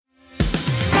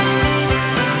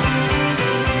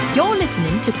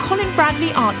listening to Colin Bradley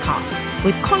Artcast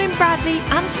with Colin Bradley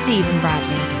and Stephen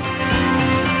Bradley.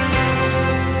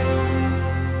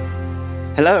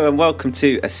 Hello and welcome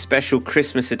to a special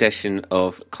Christmas edition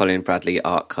of Colin Bradley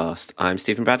Artcast. I'm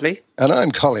Stephen Bradley. And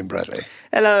I'm Colin Bradley.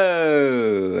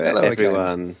 Hello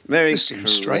everyone. Again. Merry This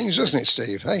seems strange, doesn't it,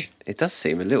 Steve? Hey? It does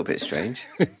seem a little bit strange.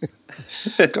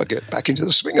 Got to get back into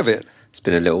the swing of it. It's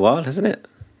been a little while, hasn't it?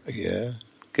 Yeah.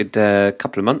 Good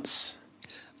couple of months.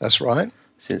 That's right.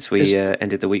 Since we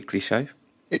ended the weekly show.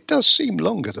 It does seem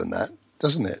longer than that,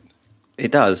 doesn't it?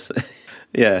 It does.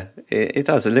 Yeah, it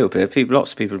does a little bit.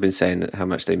 Lots of people have been saying how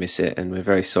much they miss it, and we're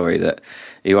very sorry that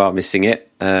you are missing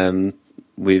it.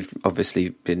 We've obviously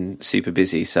been super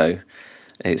busy, so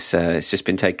it's just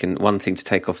been one thing to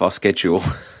take off our schedule.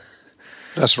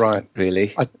 That's right.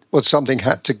 Really. Something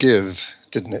had to give,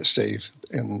 didn't it, Steve?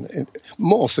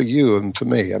 More for you and for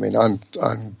me. I mean,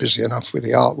 I'm busy enough with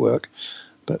the artwork,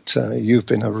 but you've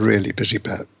been a really busy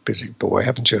boy,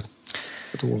 haven't you?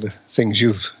 With all the things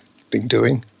you've been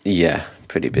doing. Yeah,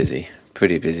 pretty busy.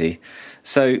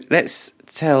 So let's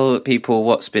tell people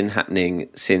what's been happening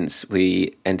since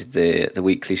we ended the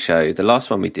weekly show. The last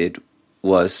one we did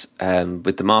was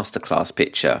with the masterclass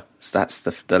picture. So that's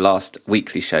the last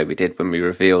weekly show we did when we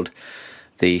revealed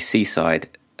the seaside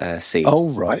scene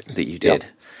that you did.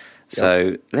 Yep.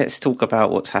 So let's talk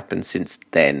about what's happened since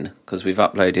then, because we've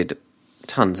uploaded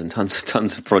tons and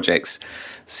tons of projects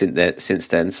since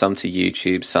then, some to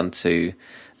YouTube, some to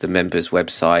the members'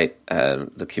 website.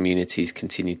 The communities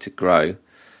continue to grow.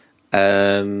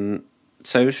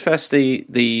 So firstly,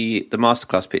 the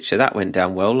masterclass picture, that went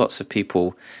down well. Lots of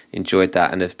people enjoyed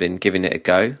that and have been giving it a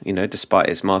go. You know, despite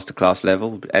its masterclass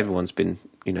level, everyone's been,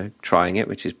 trying it,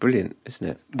 which is brilliant, isn't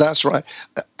it? That's right.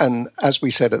 And as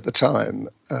we said at the time,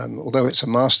 although it's a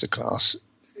masterclass,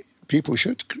 people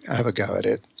should have a go at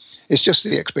it. It's just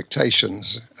the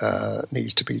expectations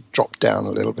needs to be dropped down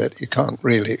a little bit. You can't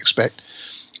really expect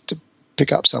to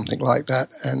pick up something like that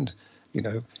and,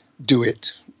 do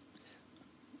it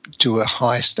to a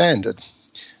high standard.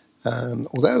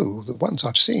 Although the ones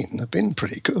I've seen have been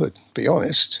pretty good, to be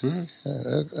honest.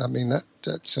 I mean, that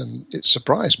it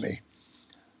surprised me.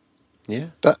 Yeah.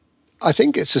 But I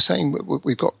think it's the same.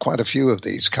 We've got quite a few of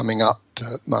these coming up,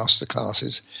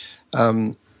 masterclasses.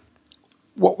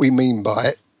 What we mean by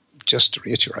it, just to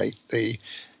reiterate,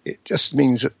 it just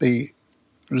means that the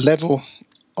level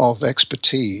of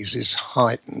expertise is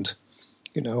heightened.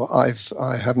 I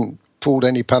haven't pulled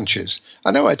any punches.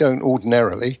 I know I don't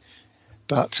ordinarily,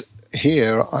 but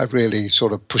here I really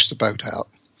sort of pushed the boat out.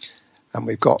 And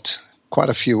we've got quite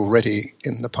a few already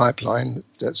in the pipeline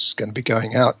that's going to be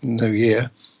going out in the new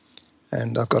year.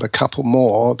 And I've got a couple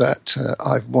more that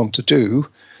I want to do.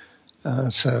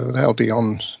 So they'll be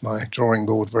on my drawing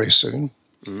board very soon.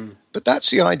 Mm. But that's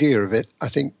the idea of it. I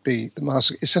think the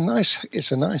master. It's a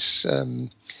nice.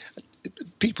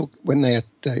 People when they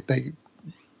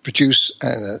produce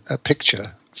a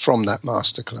picture from that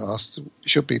masterclass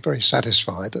should be very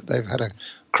satisfied that they've had a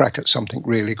crack at something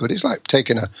really good. It's like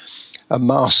taking a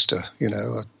master,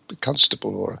 a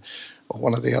constable or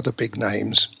one of the other big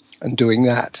names, and doing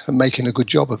that and making a good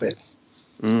job of it.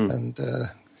 Mm.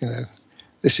 And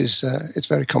this is it's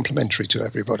very complimentary to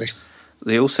everybody.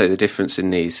 The difference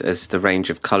in these is the range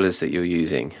of colours that you're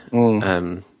using.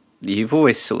 Mm. You've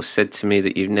always sort of said to me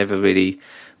that you've never really,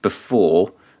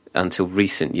 before, until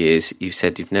recent years, you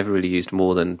said you've never really used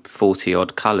more than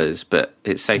 40-odd colours, but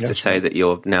it's safe to say that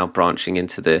you're now branching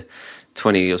into the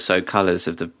 20 or so colours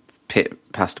of the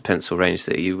pastel pencil range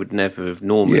that you would never have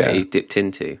normally dipped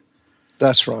into.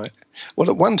 That's right. Well,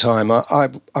 at one time,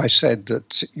 I said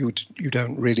that you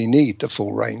don't really need the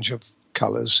full range of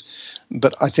colours,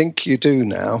 but I think you do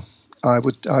now. I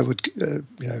would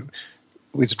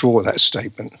withdraw that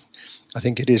statement. I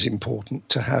think it is important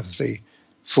to have the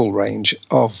full range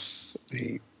of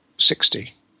the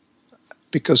 60,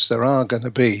 because there are going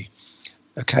to be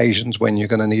occasions when you're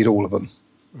going to need all of them.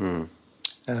 Mm.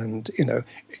 And,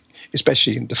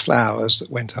 especially in the flowers that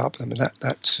went up, I mean,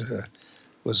 that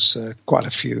was quite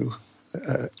a few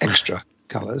extra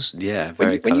colours. Yeah,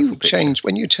 very colourful picture.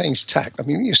 When you change tack, I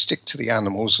mean, when you stick to the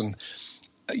animals and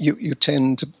you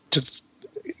tend to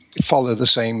follow the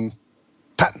same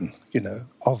pattern,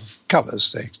 of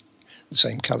colours. The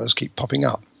same colours keep popping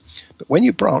up. But when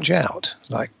you branch out,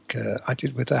 like I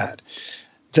did with that,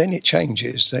 then it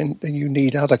changes. Then you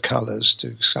need other colours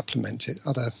to supplement it,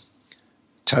 other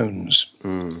tones.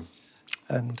 Mm.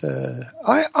 And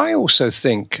I also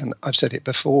think, and I've said it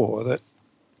before, that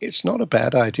it's not a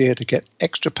bad idea to get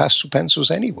extra pastel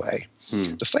pencils anyway.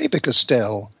 Mm. The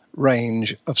Faber-Castell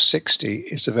range of 60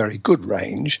 is a very good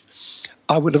range.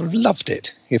 I would have loved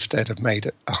it if they'd have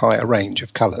made a higher range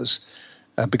of colours,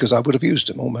 because I would have used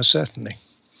them almost certainly.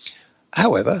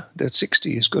 However, the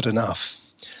 60 is good enough.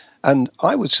 And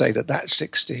I would say that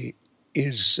 60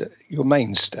 is your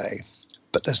mainstay.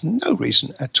 But there's no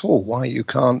reason at all why you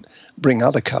can't bring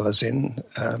other colours in,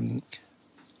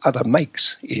 other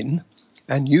makes in,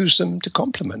 and use them to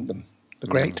complement them. The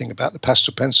great thing about the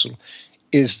pastel pencil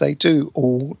is they do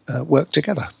all work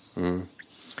together.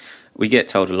 We get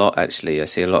told a lot, actually. I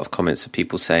see a lot of comments of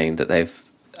people saying that they've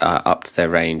upped their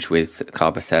range with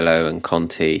Carbothello and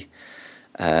Conti,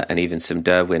 and even some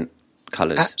Derwent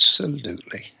colours.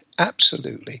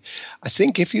 Absolutely. I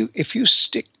think if you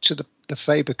stick to the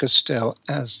Faber-Castell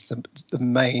as the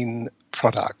main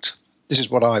product, this is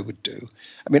what I would do.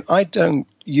 I mean, I don't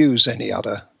use any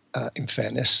other, in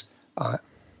fairness.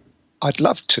 I'd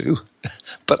love to,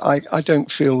 but I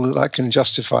don't feel that I can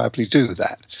justifiably do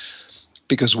that,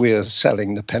 because we're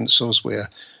selling the pencils, we're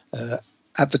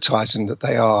advertising that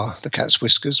they are the cat's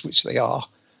whiskers, which they are.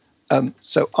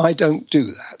 So I don't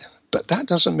do that. But that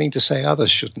doesn't mean to say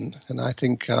others shouldn't. And I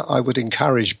think I would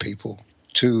encourage people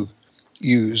to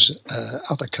use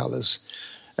other colours.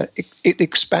 It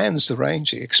expands the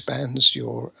range. It expands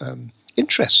your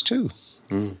interest too.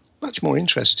 Much more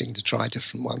interesting to try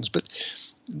different ones. But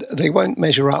they won't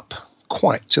measure up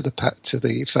quite to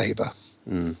the Faber.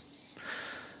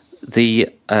 The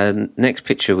next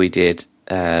picture we did,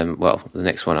 the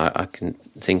next one I can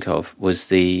think of was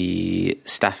the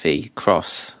Staffy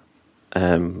Cross,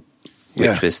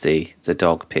 which was the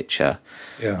dog picture.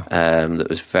 That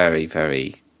was very,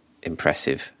 very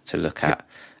impressive to look at.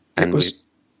 And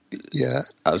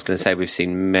I was going to say, we've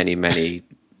seen many, many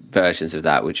versions of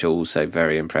that, which are also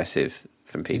very impressive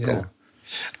from people.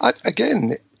 That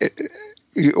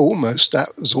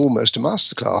was almost a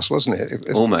masterclass, wasn't it? It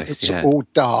was all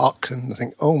dark, and I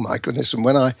think, oh my goodness. And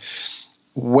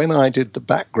when I did the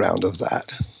background of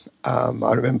that,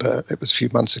 I remember it was a few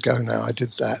months ago now I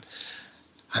did that,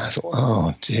 and I thought,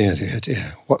 oh dear,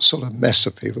 what sort of mess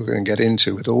are people going to get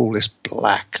into with all this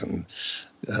black and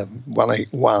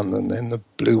 181 and then the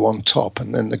blue on top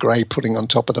and then the grey pudding on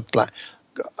top of the black.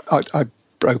 I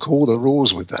broke all the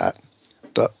rules with that,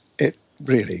 but it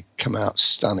really came out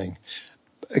stunning.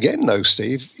 Again, though,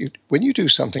 Steve, when you do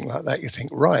something like that, you think,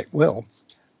 right, well,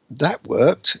 that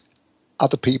worked.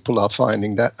 Other people are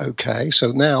finding that okay,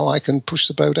 so now I can push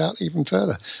the boat out even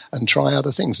further and try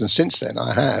other things. And since then,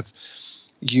 I have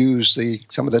used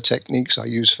some of the techniques I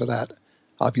use for that.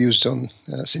 I've used on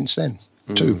since then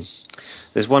too.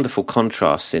 There's wonderful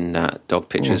contrasts in that dog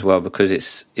picture as well, because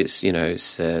it's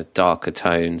darker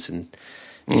tones, and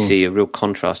you see a real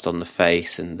contrast on the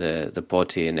face and the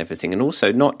body and everything. And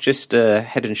also not just a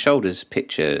head and shoulders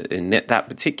picture in that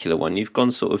particular one. You've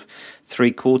gone sort of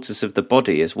 3/4 of the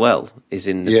body as well is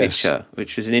in the picture,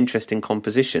 which was an interesting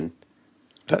composition.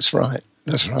 That's right.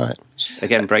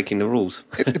 Again, breaking the rules.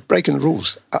 Breaking the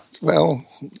rules.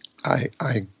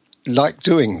 I like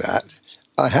doing that.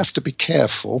 I have to be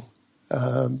careful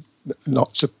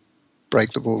not to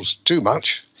break the rules too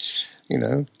much.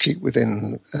 Keep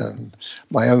within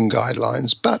my own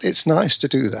guidelines. But it's nice to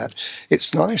do that.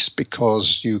 It's nice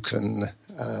because you can,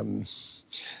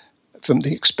 from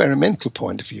the experimental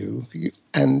point of view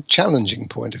and challenging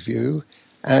point of view,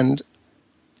 and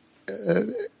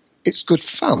it's good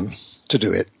fun to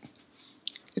do it.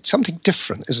 It's something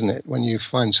different, isn't it, when you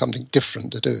find something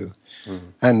different to do.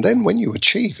 And then when you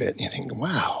achieve it, you think,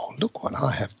 wow, look what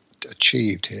I have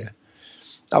achieved here.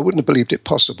 I wouldn't have believed it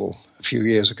possible a few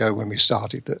years ago when we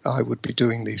started that I would be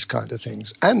doing these kind of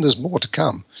things. And there's more to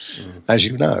come, as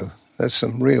you know. There's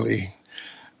some really,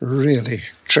 really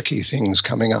tricky things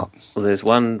coming up. Well, there's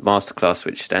one masterclass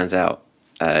which stands out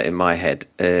in my head.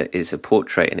 Is a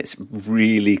portrait, and it's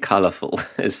really colourful.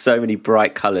 There's so many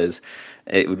bright colours.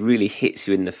 It would really hit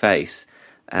you in the face.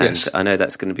 And I know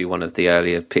that's going to be one of the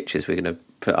earlier pictures we're going to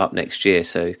put up next year.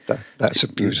 So that's a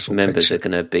beautiful members picture. are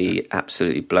going to be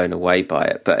absolutely blown away by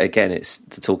it. But again, we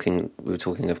were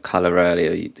talking of colour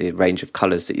earlier, the range of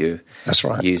colours that you're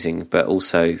using, but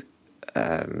also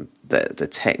the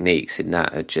techniques in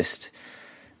that are just,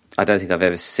 I don't think I've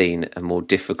ever seen a more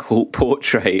difficult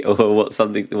portrait, or what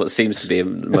seems to be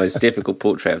the most difficult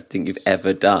portrait I think you've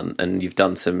ever done. And you've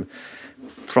done some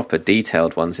proper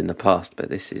detailed ones in the past, but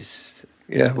this is...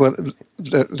 Yeah, well,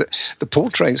 the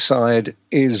portrait side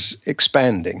is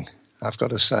expanding, I've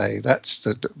got to say.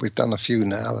 We've done a few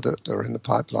now that are in the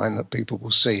pipeline that people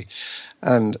will see.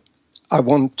 And I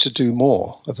want to do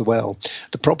more of the well.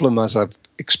 The problem, as I've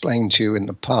explained to you in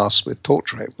the past with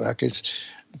portrait work, is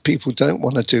people don't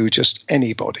want to do just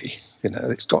anybody.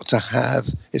 It's got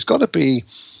to be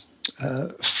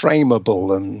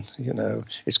frameable, and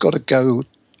it's got to go.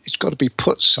 It's got to be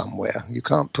put somewhere. You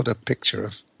can't put a picture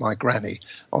of my granny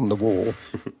on the wall.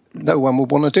 No one would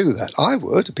want to do that. I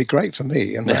would. It'd be great for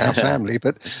me and our family,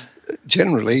 but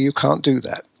generally you can't do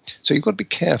that. So you've got to be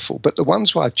careful. But the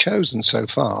ones I've chosen so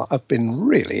far have been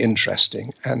really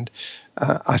interesting, and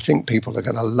I think people are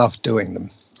going to love doing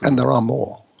them. And there are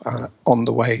more on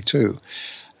the way too.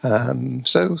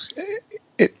 So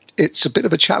it's a bit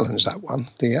of a challenge, that one.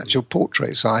 The actual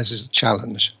portrait size is the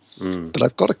challenge. But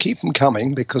I've got to keep them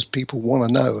coming because people want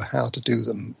to know how to do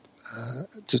them,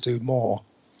 to do more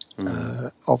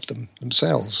of them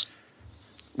themselves.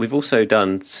 We've also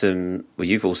done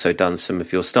you've also done some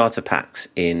of your starter packs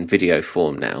in video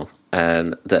form now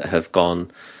that have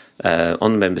gone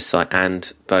on the members site,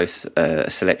 and both a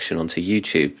selection onto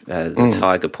YouTube. The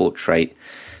tiger portrait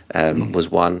was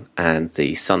one, and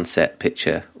the sunset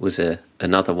picture was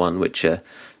another one, which are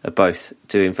both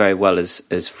doing very well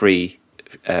as free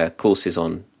courses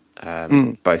on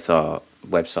both our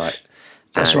website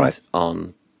and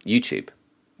on YouTube.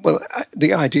 Well,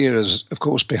 the idea is, of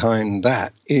course, behind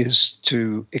that is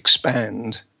to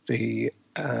expand the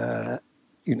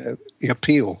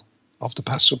appeal of the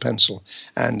pastel pencil,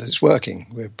 and it's working.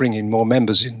 We're bringing more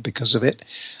members in because of it.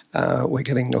 We're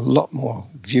getting a lot more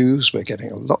views. We're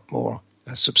getting a lot more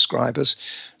subscribers.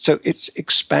 So it's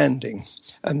expanding,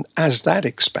 and as that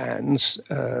expands,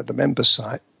 the member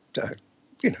site,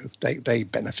 they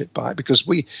benefit by it because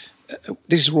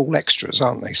these are all extras,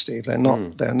 aren't they, Steve? They're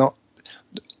not. They're not.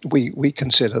 We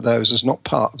consider those as not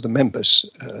part of the members'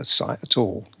 site at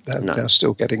all. They're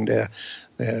still getting their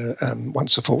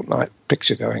once a fortnight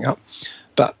picture going up,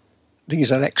 but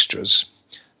these are extras.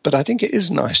 But I think it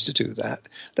is nice to do that.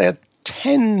 They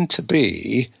tend to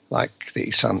be like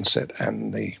the sunset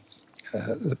and the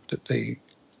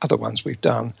other ones we've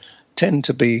done tend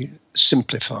to be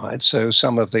simplified. So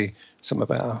some of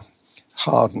our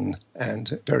hardened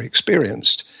and very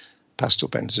experienced pastel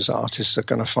pencils artists are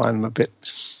going to find them a bit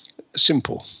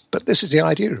simple. But this is the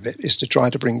idea of it, is to try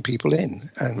to bring people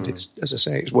in. And it's, as I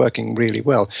say, it's working really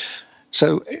well.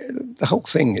 So the whole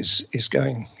thing is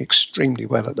going extremely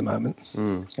well at the moment.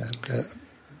 And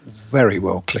very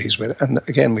well pleased with it. And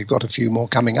again, we've got a few more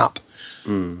coming up.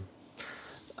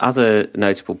 Other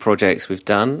notable projects we've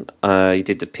done, you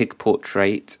did the pig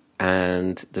portrait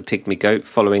and the pygmy goat,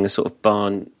 following a sort of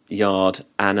barnyard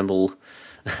animal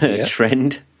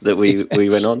trend that we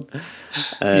went on.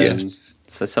 Yes.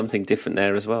 So something different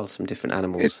there as well, some different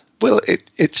animals.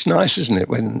 It's nice, isn't it?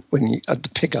 When you the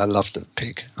pig, I loved the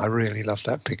pig. I really loved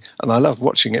that pig, and I love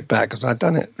watching it back because I'd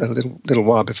done it a little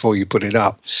while before you put it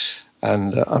up,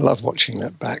 and I love watching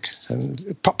that back. And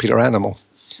a popular animal,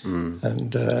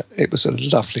 and it was a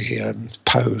lovely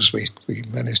pose we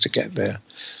managed to get there,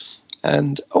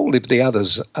 and all of the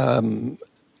others, the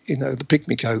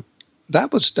pygmy goat.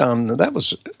 That was done. That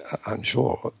was, I'm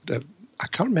sure. I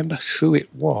can't remember who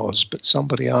it was, but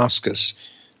somebody asked us,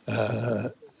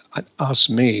 asked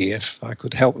me if I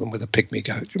could help them with a pygmy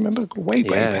goat. Do you remember? Way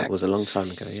back. Yeah, it was a long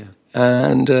time ago. Yeah.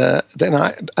 And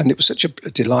then it was such a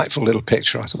delightful little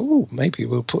picture. I thought, maybe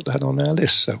we'll put that on our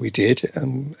list. So we did,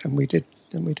 and we did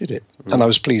it. And I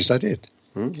was pleased I did.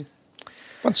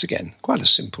 Once again, quite a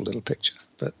simple little picture,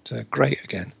 but great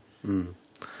again.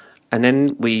 And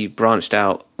then we branched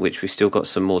out, which we've still got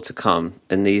some more to come,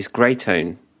 and these grey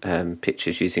tone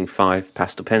pictures using 5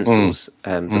 pastel pencils.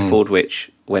 The Ford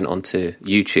Witch went onto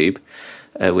YouTube,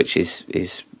 which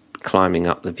is climbing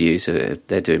up the views.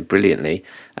 They're doing brilliantly.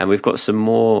 And we've got some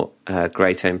more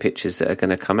grey tone pictures that are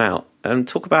going to come out.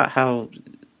 Talk about how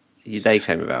they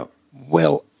came about.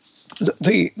 Well,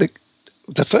 the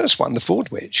first one, the Ford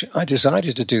Witch, I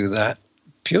decided to do that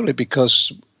purely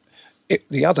because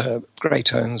the other grey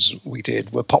tones we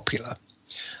did were popular.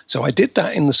 So I did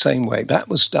that in the same way. That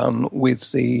was done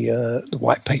with the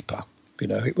white paper.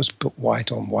 It was put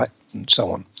white on white and so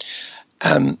on.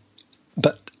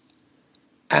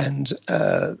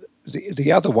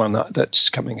 The other one that's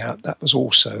coming out, that was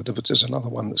also, there's another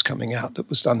one that's coming out that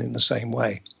was done in the same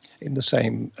way, in the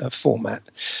same format.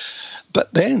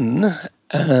 But then,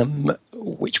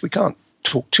 which we can't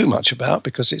talk too much about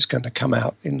because it's going to come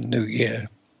out in the new year,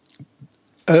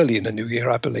 early in the new year,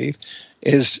 I believe,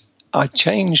 is I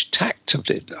changed tact of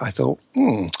it. I thought,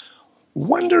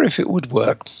 wonder if it would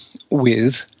work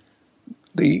with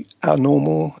our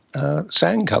normal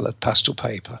sand-coloured pastel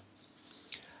paper.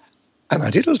 And I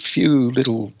did a few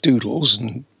little doodles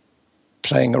and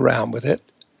playing around with it,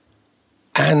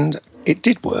 and it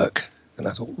did work. And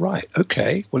I thought, right,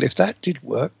 okay, well, if that did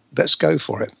work, let's go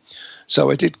for it.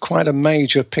 So I did quite a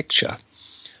major picture,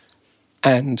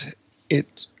 and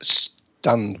it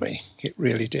stunned me. It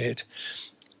really did.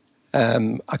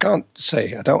 I can't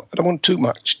say, I don't want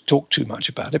talk too much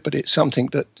about it, but it's something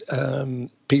that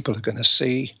people are going to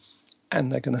see,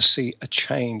 and they're going to see a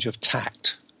change of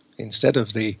tact. Instead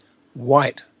of the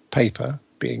white paper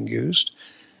being used,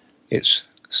 it's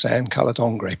sand-coloured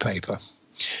ombre paper.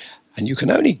 And you can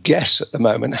only guess at the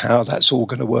moment how that's all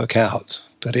going to work out,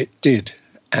 but it did,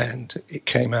 and it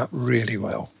came out really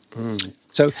well.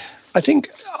 So I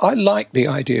think I like the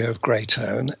idea of grey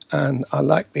tone, and I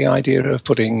like the idea of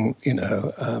putting,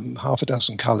 half a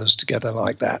dozen colours together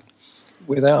like that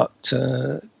without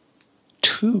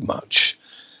too much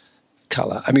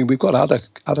colour. I mean, we've got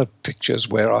other pictures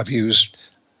where I've used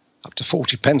up to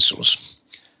 40 pencils,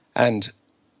 and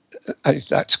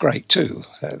that's great too.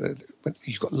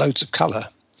 You've got loads of colour,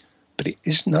 but it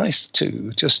is nice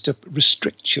too just to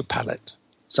restrict your palette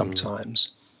sometimes,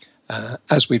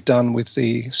 as we've done with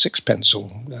the 6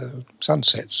 pencil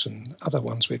sunsets and other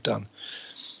ones we've done.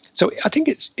 So I think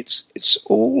it's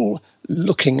all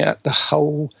looking at the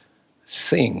whole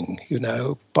thing,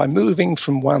 by moving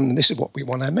from one, and this is what we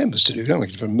want our members to do, don't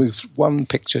we? To move one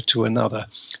picture to another,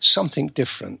 something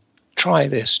different. Try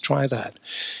this, try that.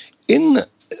 In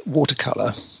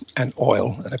watercolour and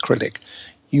oil and acrylic,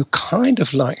 you kind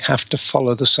of have to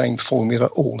follow the same formula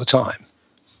all the time.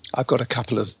 I've got a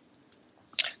couple of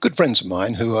good friends of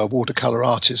mine who are watercolour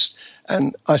artists,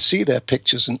 and I see their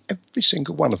pictures, and every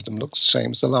single one of them looks the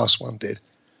same as the last one did.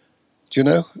 Do you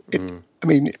know? I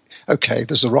mean, okay,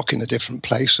 there's a rock in a different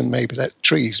place, and maybe that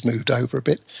tree's moved over a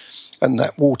bit, and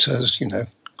that water's, a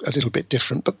little bit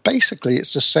different, but basically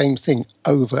it's the same thing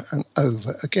over and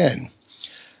over again.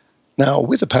 Now,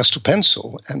 with a pastel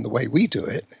pencil and the way we do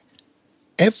it,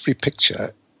 every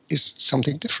picture is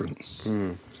something different.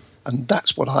 And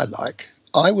that's what I like.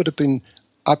 I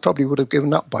probably would have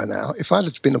given up by now. If I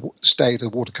had stayed a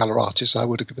watercolour artist, I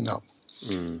would have given up.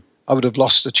 I would have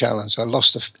lost the challenge.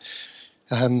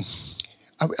 I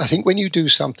think when you do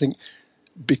something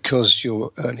because you're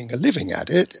earning a living at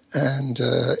it, and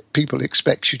people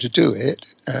expect you to do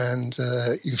it, and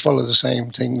you follow the same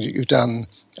thing that you've done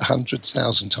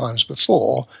 100,000 times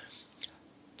before,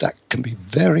 that can be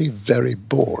very, very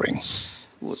boring.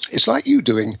 It's like you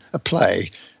doing a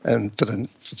play and for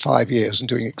 5 years and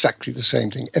doing exactly the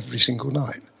same thing every single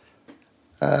night.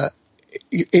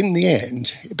 In the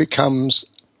end, it becomes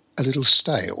a little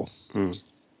stale.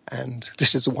 And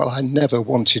this is what I never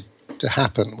wanted to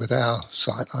happen with our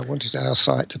site. I wanted our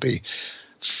site to be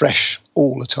fresh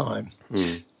all the time.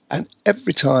 And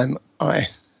every time I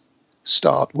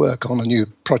start work on a new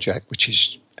project, which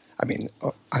is,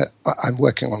 I'm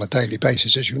working on a daily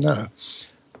basis, as you know,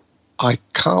 I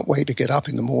can't wait to get up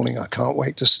in the morning. I can't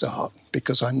wait to start,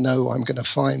 because I know I'm going to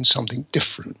find something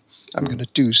different. I'm going to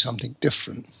do something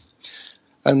different.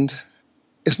 And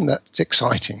isn't that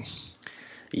exciting?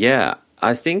 Yeah,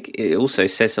 I think it also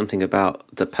says something about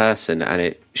the person, and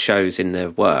it shows in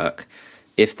their work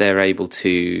if they're able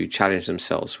to challenge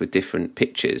themselves with different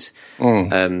pictures,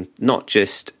 not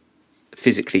just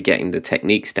physically getting the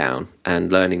techniques down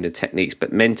and learning the techniques,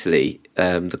 but mentally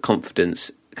the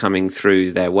confidence coming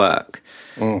through their work.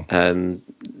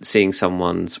 Seeing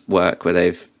someone's work where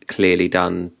they've clearly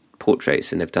done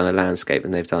portraits and they've done a landscape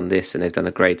and they've done this and they've done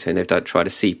a grey tone, they've tried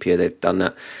a sepia, they've done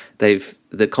that.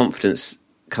 The confidence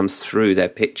comes through their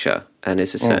picture, and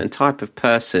it's a certain type of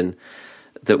person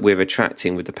that we're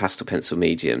attracting with the pastel pencil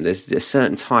medium. There's a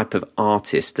certain type of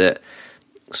artist that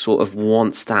sort of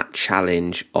wants that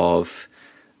challenge of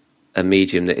a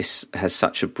medium that has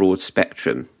such a broad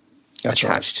spectrum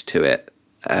attached to it,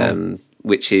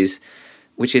 which is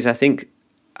I think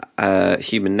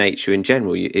human nature in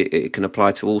general. It can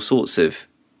apply to all sorts of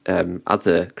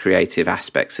other creative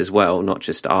aspects as well, not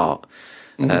just art.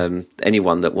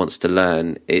 Anyone that wants to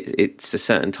learn, it's a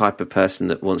certain type of person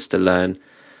that wants to learn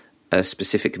a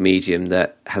specific medium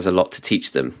that has a lot to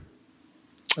teach them.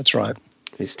 That's right.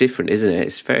 It's different, isn't it?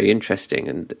 It's very interesting,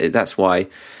 and that's why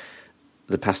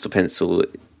the pastel pencil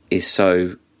is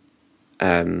so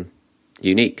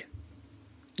unique.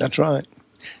 That's right.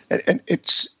 And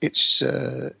it's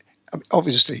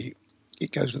obviously,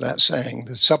 it goes without saying,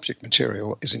 the subject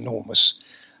material is enormous.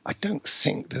 I don't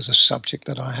think there's a subject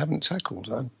that I haven't tackled.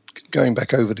 I'm going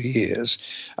back over the years.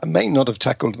 I may not have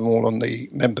tackled them all on the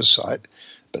members site,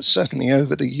 but certainly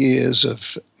over the years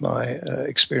of my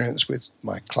experience with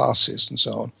my classes and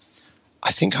so on,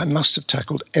 I think I must have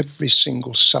tackled every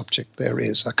single subject there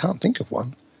is. I can't think of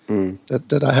one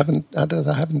that I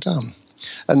haven't done,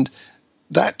 and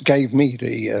that gave me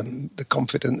the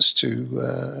confidence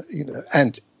to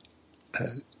and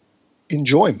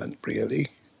enjoyment really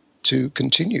to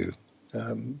continue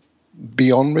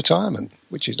beyond retirement,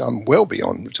 which is I'm well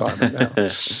beyond retirement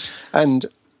now. And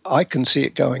I can see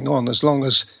it going on as long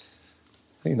as,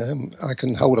 I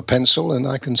can hold a pencil and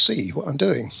I can see what I'm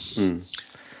doing.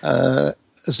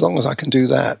 As long as I can do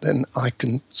that, then I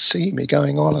can see me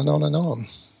going on and on and on.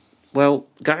 Well,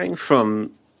 going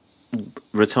from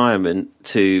retirement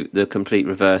to the complete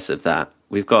reverse of that,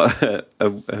 we've got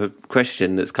a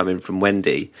question that's come in from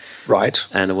Wendy. Right.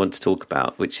 And I want to talk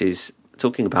about, which is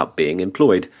talking about being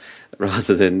employed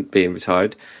rather than being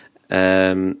retired.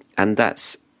 And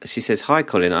that's, she says, "Hi,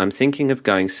 Colin, I'm thinking of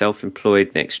going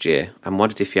self-employed next year and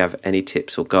wondered if you have any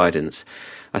tips or guidance.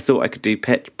 I thought I could do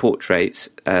pet portraits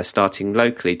starting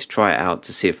locally to try it out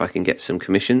to see if I can get some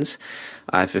commissions.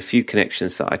 I have a few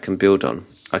connections that I can build on.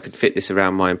 I could fit this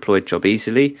around my employed job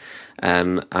easily.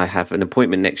 I have an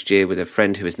appointment next year with a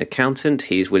friend who is an accountant.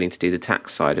 He's willing to do the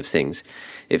tax side of things.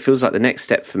 It feels like the next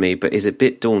step for me, but is a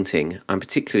bit daunting. I'm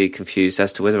particularly confused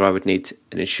as to whether I would need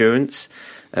insurance,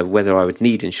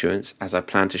 as I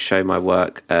plan to show my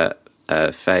work at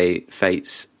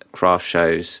Fates, craft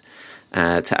shows,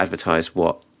 to advertise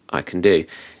what I can do.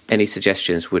 Any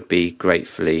suggestions would be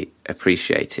gratefully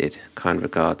appreciated. Kind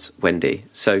regards, Wendy."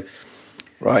 So,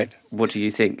 right. What do you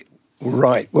think?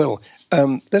 Right. Well,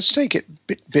 let's take it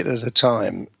bit at a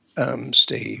time,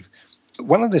 Steve.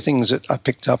 One of the things that I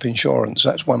picked up insurance,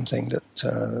 that's one thing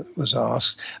that was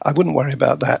asked. I wouldn't worry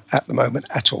about that at the moment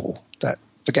at all.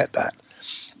 Forget that.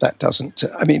 That doesn't,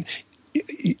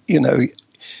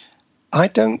 I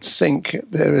don't think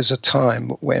there is a time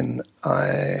when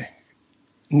I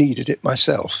needed it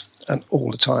myself, and all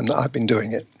the time that I've been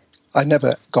doing it. I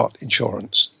never got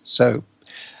insurance, so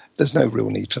there's no real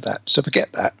need for that. So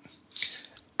forget that.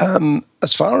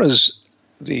 As far as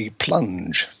the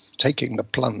plunge, taking the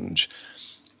plunge,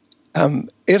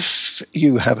 if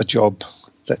you have a job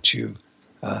that you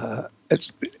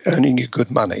it's earning you good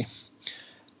money,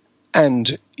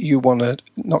 and you want to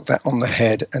knock that on the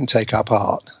head and take up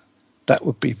art, that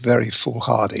would be very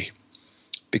foolhardy,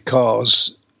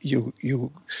 because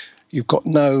you've got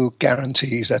no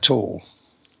guarantees at all.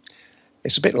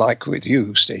 It's a bit like with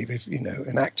you, Steve. If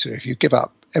an actor, if you give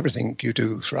up everything you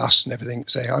do for us and everything,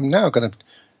 say, "I'm now going to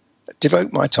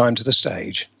devote my time to the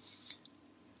stage,"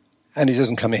 and it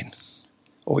doesn't come in,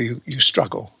 or you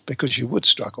struggle, because you would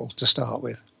struggle to start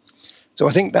with. So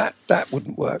I think that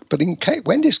wouldn't work. But in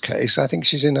Wendy's case, I think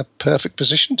she's in a perfect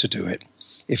position to do it.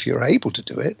 If you're able to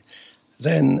do it,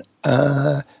 then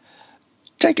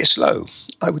take it slow.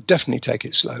 I would definitely take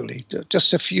it slowly.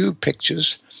 Just a few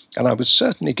pictures, and I would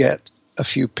certainly get a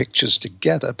few pictures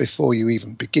together before you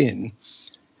even begin.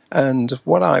 And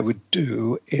what I would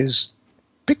do is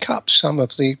pick up some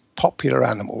of the popular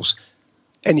animals.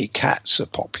 Any cats are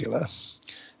popular.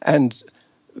 And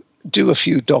do a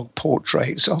few dog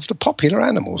portraits of the popular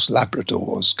animals,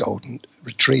 Labradors, Golden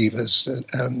Retrievers,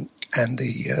 and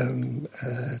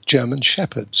the German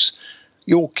Shepherds,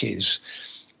 Yorkies,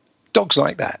 dogs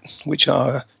like that, which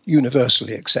are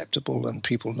universally acceptable and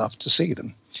people love to see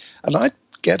them. And I'd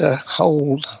get a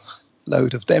whole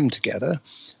load of them together,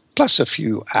 plus a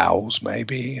few owls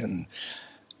maybe, and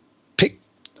pick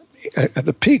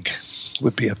the pig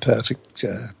would be a perfect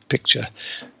picture.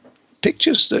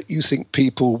 Pictures that you think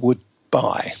people would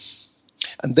buy.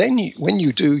 And then when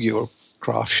you do your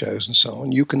craft shows and so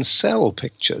on, you can sell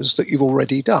pictures that you've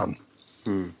already done.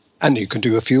 And you can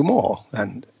do a few more.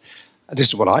 And this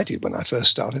is what I did when I first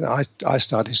started. I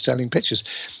started selling pictures.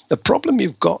 The problem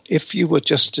you've got, if you were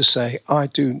just to say, "I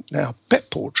do now pet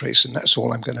portraits and that's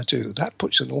all I'm going to do," that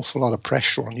puts an awful lot of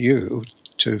pressure on you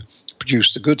to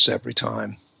produce the goods every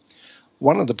time.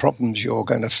 One of the problems you're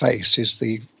going to face is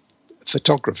the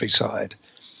photography side.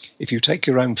 If you take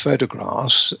your own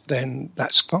photographs, then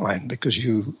that's fine, because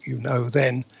you know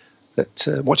then that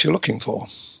what you're looking for.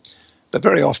 But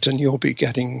very often you'll be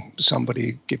getting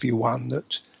somebody give you one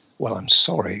that, "Well, I'm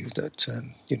sorry that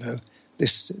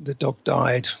the dog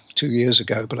died 2 years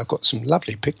ago, but I've got some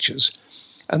lovely pictures."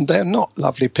 And they're not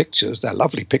lovely pictures. They're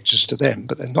lovely pictures to them,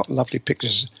 but they're not lovely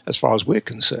pictures as far as we're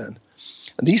concerned.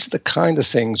 And these are the kind of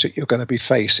things that you're going to be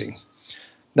facing.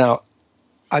 Now,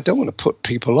 I don't want to put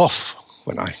people off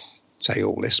when I say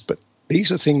all this, but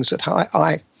these are things that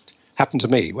I happened to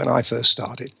me when I first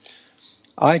started.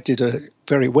 I did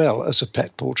very well as a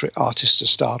pet portrait artist to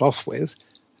start off with,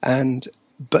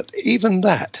 but even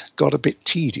that got a bit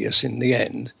tedious in the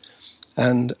end.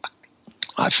 And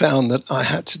I found that I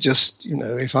had to just,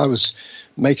 if I was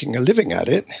making a living at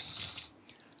it,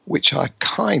 which I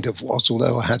kind of was,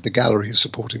 although I had the gallery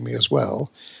supporting me as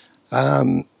well,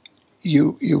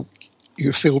 you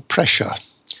feel pressure,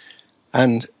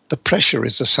 and the pressure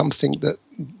is something that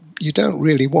you don't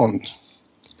really want.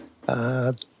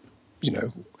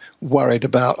 worried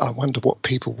about, I wonder what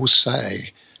people will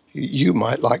say. You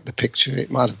might like the picture,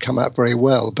 it might have come out very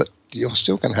well, but you're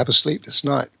still going to have a sleepless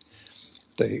night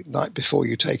the night before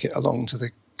you take it along to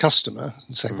the customer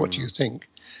and say, what do you think?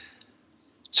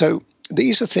 So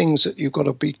these are things that you've got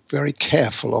to be very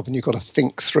careful of and you've got to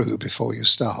think through before you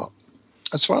start.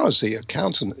 As far as the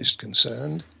accountant is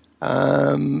concerned,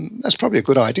 that's probably a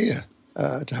good idea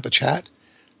to have a chat.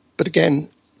 But again,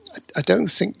 I don't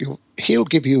think he'll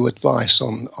give you advice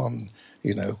on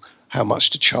how much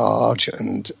to charge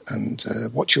and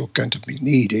what you're going to be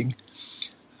needing.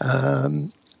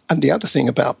 And the other thing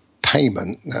about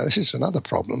payment, now this is another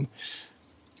problem.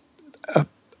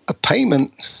 A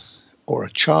payment or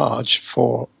a charge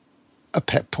for a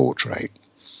pet portrait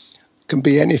can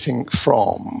be anything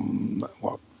from,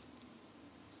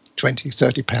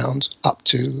 £20-30 up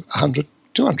to £100,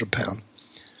 £200.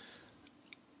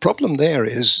 Problem there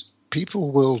is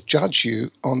people will judge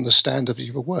you on the standard of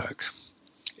your work.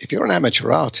 If you're an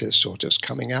amateur artist or just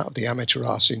coming out of the amateur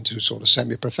art into sort of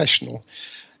semi-professional,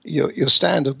 your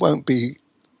standard won't be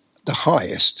the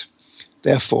highest.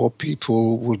 Therefore,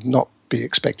 people would not be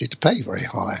expected to pay very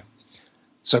high.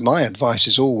 So my advice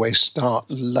is always start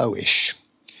lowish.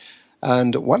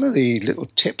 And one of the little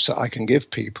tips that I can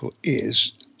give people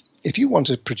is if you want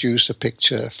to produce a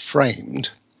picture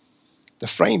framed, the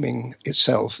framing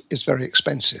itself is very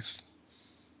expensive.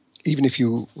 Even if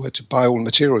you were to buy all the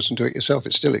materials and do it yourself,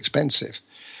 it's still expensive.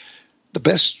 The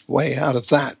best way out of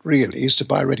that, really, is to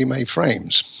buy ready-made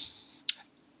frames.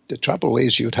 The trouble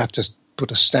is you'd have to put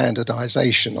a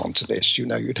standardization onto this.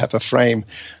 You'd have a frame,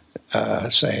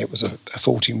 say it was a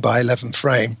 14 by 11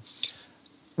 frame,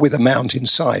 with a mount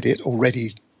inside it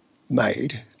already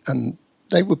made, and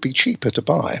they would be cheaper to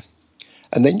buy.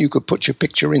 And then you could put your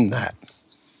picture in that.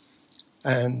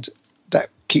 And that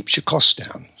keeps your costs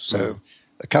down. So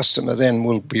the customer then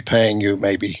will be paying you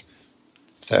maybe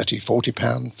 £30,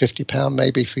 £40, £50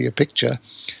 maybe for your picture,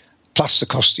 plus the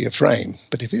cost of your frame.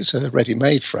 But if it's a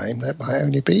ready-made frame, that might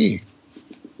only be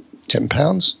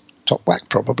 £10, top whack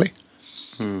probably.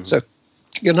 So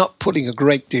you're not putting a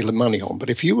great deal of money on. But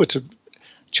if you were to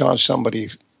charge somebody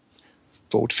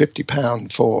 £40,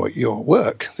 £50 for your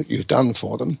work that you've done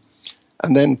for them,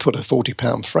 and then put a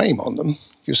 £40 frame on them,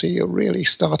 you see, you're really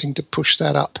starting to push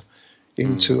that up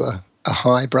into a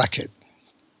high bracket.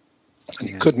 And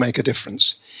it could make a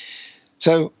difference.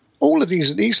 So all of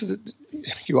these are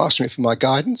you asked me for my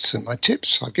guidance and my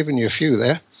tips. I've given you a few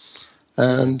there.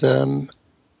 And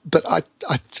but I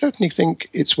certainly think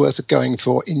it's worth going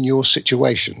for in your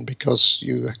situation because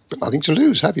you've got nothing to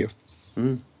lose, have you?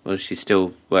 Well, she's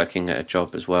still working at a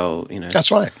job as well,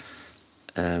 That's right.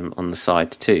 On the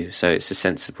side too. So it's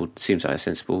seems like a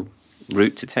sensible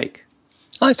route to take.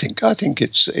 I think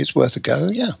it's worth a go.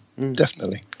 Yeah,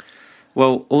 definitely.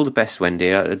 Well, all the best,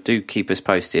 Wendy. Do keep us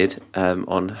posted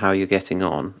on how you're getting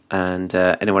on, and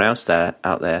anyone else out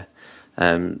there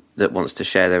that wants to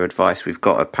share their advice. We've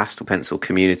got a pastel pencil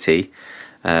community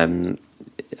on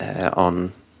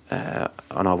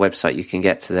our website. You can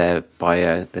get to there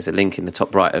by there's a link in the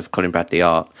top right of Colin Bradley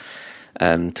Art.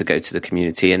 To go to the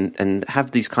community and have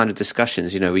these kind of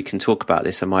discussions. We can talk about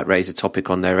this. I might raise a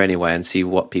topic on there anyway and see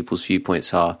what people's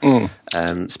viewpoints are,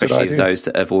 especially of those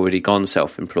that have already gone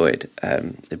self-employed.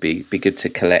 It'd be good to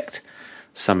collect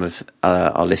some of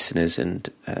our listeners and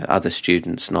other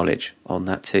students' knowledge on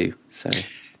that too. So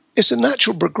it's a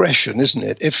natural progression, isn't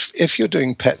it? If you're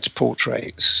doing pet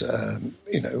portraits, and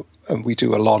we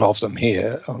do a lot of them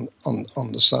here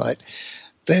on the site,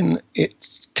 then it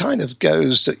kind of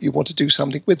goes that you want to do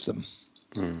something with them.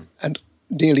 And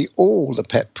nearly all the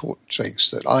pet portraits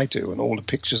that I do and all the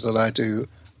pictures that I do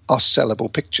are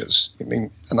sellable pictures. And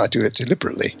I do it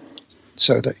deliberately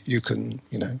so that you can,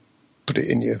 put it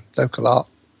in your local art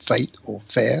fete or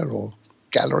fair or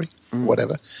gallery,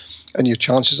 whatever, and your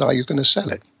chances are you're going to sell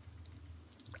it.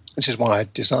 This is why I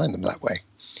designed them that way.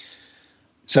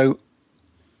 So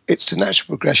it's a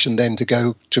natural progression then to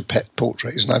go to pet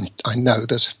portraits. And I know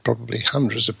there's probably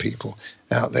hundreds of people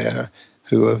out there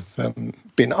who have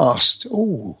been asked,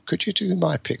 could you do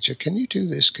my picture? Can you do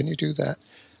this? Can you do that?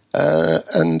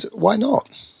 And why not?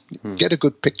 Get a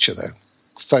good picture, though.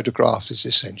 Photograph is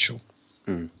essential.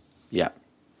 Yeah.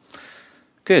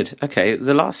 Good. Okay.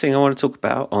 The last thing I want to talk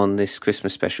about on this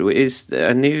Christmas special is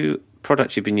a new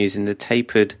product you've been using, the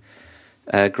tapered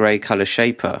grey colour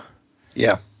shaper.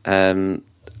 Yeah.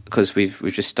 Because we've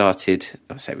just started,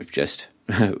 we've just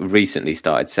recently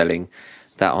started selling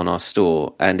that on our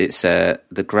store, and it's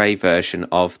the grey version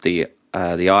of the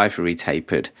ivory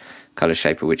tapered colour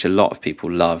shaper, which a lot of people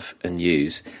love and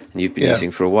use, and you've been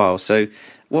using for a while. So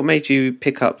what made you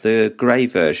pick up the grey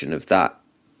version of that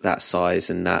that size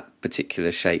and that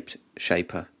particular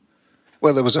shaper?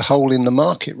 Well, there was a hole in the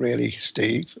market, really,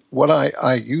 Steve. What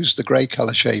I used the grey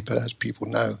colour shaper, as people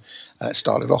know,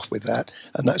 started off with that,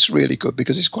 and that's really good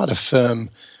because it's quite a firm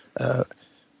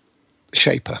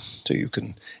shaper, so you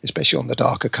can, especially on the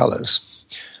darker colours.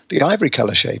 The ivory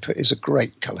colour shaper is a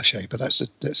great colour shaper. That's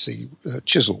the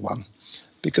chisel one,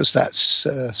 because that's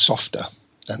softer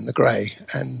than the grey,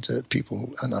 and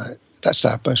that's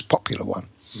our most popular one.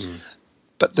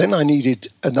 But then I needed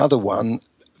another one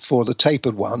for the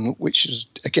tapered one, which is,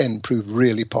 again, proved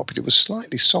really popular. It was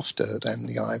slightly softer than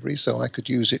the ivory, so I could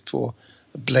use it for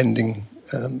blending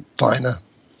finer,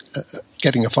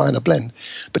 getting a finer blend.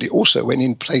 But it also went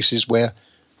in places where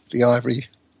the ivory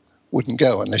wouldn't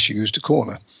go unless you used a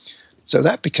corner. So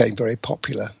that became very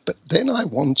popular. But then I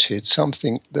wanted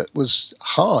something that was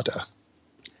harder.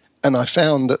 And I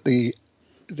found that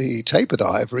the tapered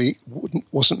ivory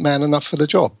wasn't man enough for the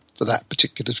job for that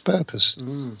particular purpose.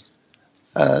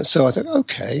 So I thought,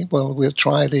 okay, well, we'll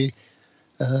try the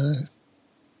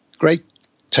grey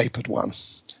tapered one.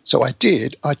 So I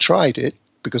did. I tried it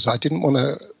because I didn't want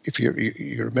to, if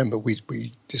you remember,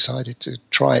 we decided to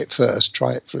try it first,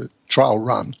 try it for a trial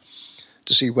run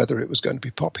to see whether it was going to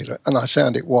be popular. And I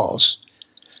found it was.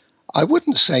 I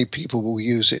wouldn't say people will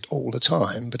use it all the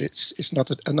time, but it's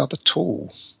another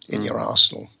tool in your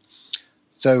arsenal.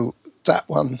 So that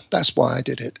one, that's why I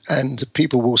did it. And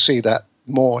people will see that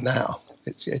more now.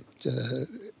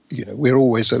 We're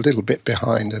always a little bit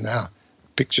behind in our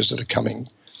pictures that are coming.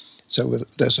 So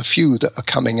there's a few that are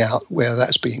coming out where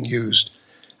that's being used,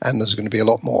 and there's going to be a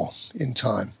lot more in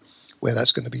time where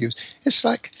that's going to be used. It's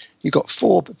like you've got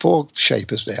four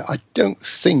shapers there. I don't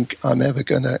think I'm ever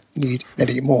going to need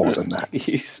any more than that.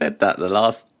 You said that the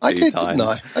last two I did, times. Didn't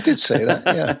I? I did say that,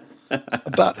 yeah.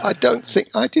 But I don't think.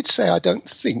 I did say I don't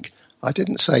think. I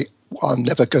didn't say I'm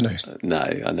never going to. No,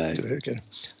 I know. Do it again.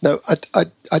 No,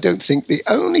 I don't think. The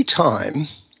only time,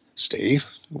 Steve,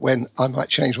 when I might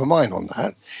change my mind on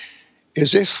that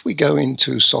is if we go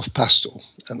into soft pastel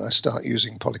and I start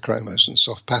using polychromos and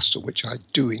soft pastel, which I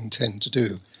do intend to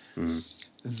do,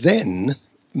 then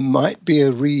might be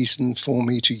a reason for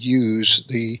me to use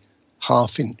the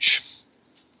 1/2 inch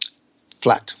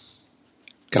flat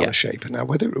colour shaper. Now,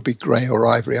 whether it will be grey or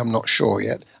ivory, I'm not sure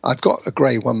yet. I've got a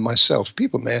grey one myself.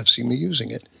 People may have seen me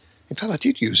using it. In fact, I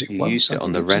did use it once. You used it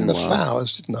on the Renoir. In the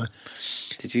flowers, didn't I?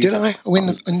 Did I? Oh,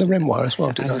 in the Renoir as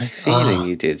well, did I? I have a feeling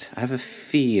you did. I have a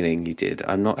feeling you did.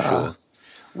 I'm not sure.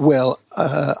 Well,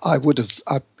 I would have,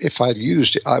 if I'd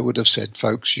used it, I would have said,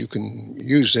 folks, you can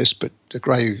use this, but the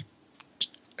grey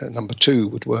number 2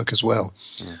 would work as well.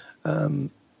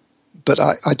 But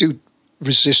I do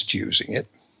resist using it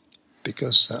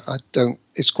because I don't.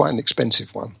 It's quite an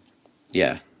expensive one.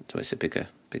 Yeah, so it's a bigger.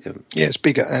 Yeah, it's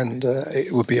bigger, and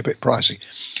it would be a bit pricey,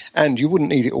 and you wouldn't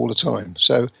need it all the time.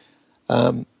 So,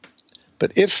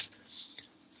 but if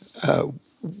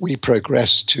we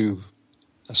progress to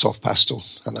a soft pastel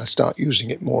and I start using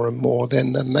it more and more,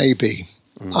 then maybe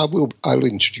I'll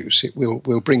introduce it.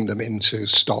 We'll bring them into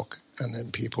stock, and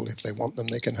then people, if they want them,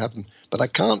 they can have them. But I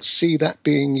can't see that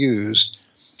being used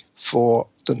for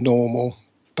the normal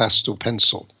pastel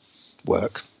pencil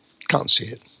work. Can't see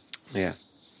it. Yeah.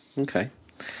 Okay.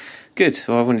 Good.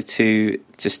 Well, I wanted to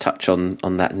just touch on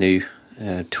that new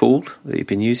tool that you've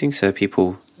been using, so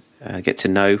people get to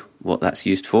know what that's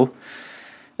used for.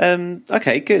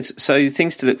 Okay, good. So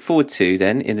things to look forward to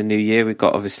then in the new year. We've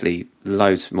got obviously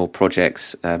loads more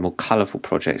projects, more colourful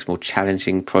projects, more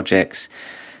challenging projects.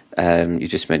 You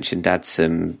just mentioned, Dad,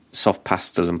 some soft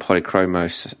pastel and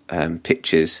polychromos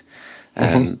pictures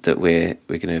that we're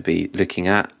going to be looking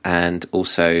at, and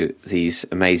also these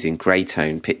amazing grey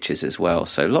tone pictures as well.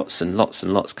 So lots and lots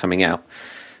and lots coming out.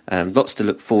 Lots to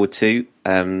look forward to.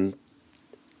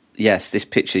 Yes, this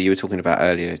picture you were talking about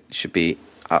earlier should be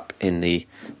up in the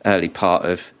early part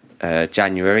of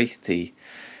January, the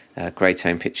grey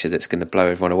tone picture that's going to blow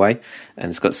everyone away, and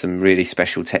it's got some really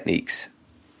special techniques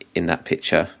in that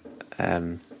picture.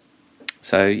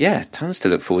 So yeah, tons to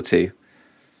look forward to.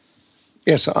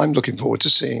 Yes, I'm looking forward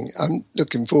to seeing. I'm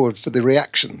looking forward for the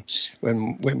reaction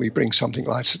when we bring something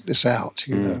like this out.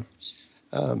 You know,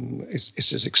 it's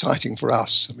just exciting for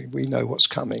us. I mean, we know what's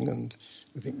coming, and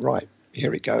we think, right,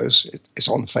 here it goes. It's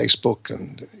on Facebook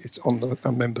and it's on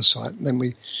our member site, and then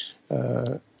we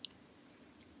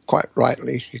quite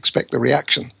rightly expect the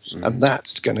reaction, and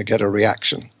that's going to get a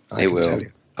reaction. I can tell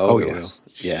you. Oh, it will.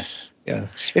 Yes. Yeah,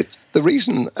 it's the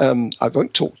reason. I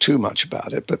won't talk too much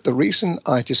about it, but the reason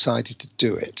I decided to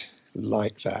do it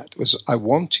like that was I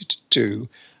wanted to do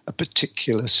a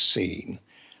particular scene,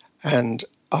 and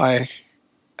I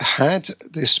had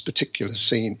this particular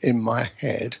scene in my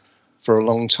head for a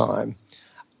long time.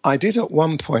 I did at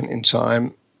one point in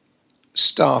time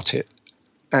start it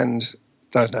and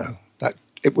don't know, that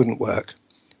it wouldn't work.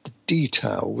 The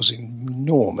detail was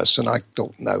enormous and I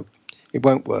thought, no, it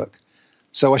won't work.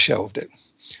 So I shelved it.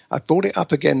 I brought it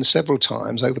up again several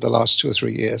times over the last 2 or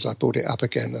 3 years. I brought it up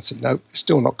again. I said, no, it's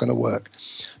still not going to work.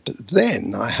 But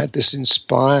then I had this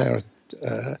inspired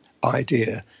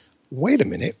idea. Wait a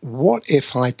minute, what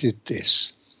if I did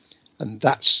this? And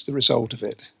that's the result of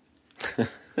it.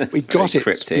 We got it.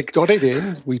 Cryptic. We got it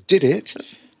in. We did it,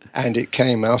 and it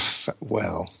came off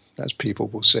well, as people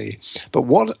will see. But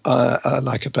what I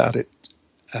like about it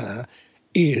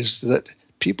is that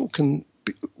people can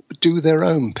do their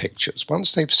own pictures.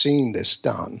 Once they've seen this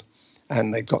done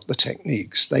and they've got the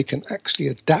techniques, they can actually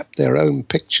adapt their own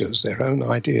pictures, their own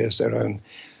ideas, their own...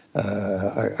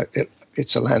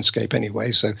 it's a landscape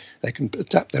anyway, so they can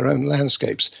adapt their own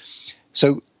landscapes.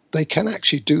 So they can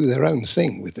actually do their own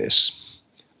thing with this.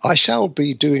 I shall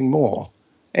be doing more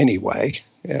anyway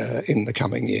in the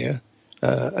coming year,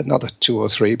 another 2 or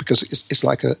 3, because it's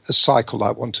like a cycle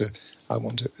I want to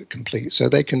complete. So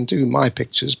they can do my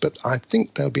pictures, but I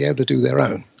think they'll be able to do their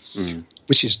own,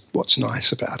 which is what's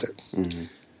nice about it. Mm.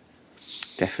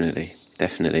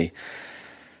 Definitely.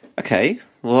 Okay,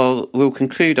 well, we'll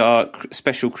conclude our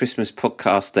special Christmas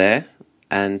podcast there,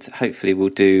 and hopefully we'll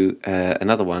do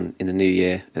another one in the new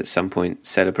year at some point,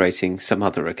 celebrating some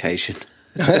other occasion.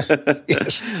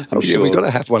 Yes, sure. We've got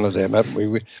to have one of them, haven't we?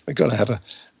 We've got to have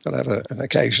an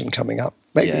occasion coming up,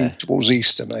 maybe towards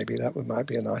Easter. Maybe that might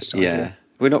be a nice idea. Yeah,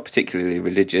 we're not particularly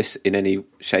religious in any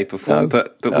shape or form,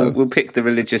 but no. We'll pick the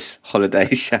religious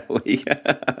holiday, shall we?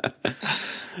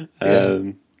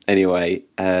 Anyway,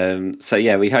 so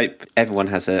yeah, we hope everyone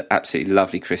has an absolutely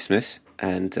lovely Christmas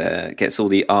and gets all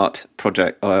the art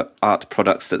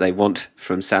products that they want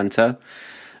from Santa.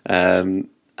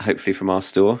 Hopefully from our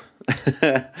store.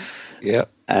 Yeah.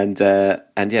 And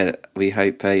yeah, we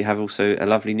hope you have also a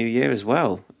lovely new year as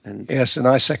well. And yes, and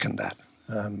I second that.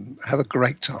 Have a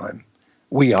great time.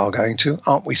 We are going to,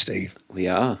 aren't we, Steve? We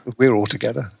are. We're all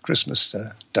together, Christmas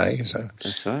Day. So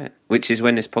that's right. Which is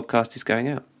when this podcast is going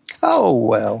out. Oh,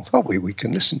 well, we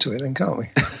can listen to it then, can't we?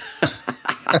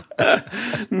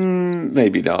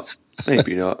 Maybe not.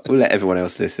 We'll let everyone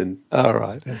else listen. All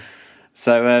right, then.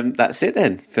 So that's it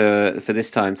then for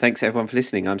this time. Thanks, everyone, for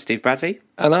listening. I'm Steve Bradley.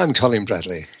 And I'm Colin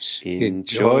Bradley.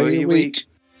 Enjoy your week.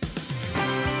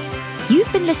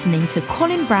 You've been listening to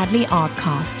Colin Bradley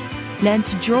Artcast. Learn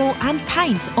to draw and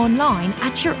paint online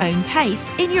at your own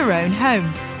pace in your own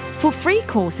home. For free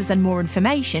courses and more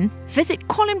information, visit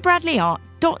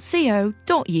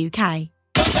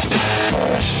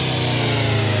colinbradleyart.co.uk.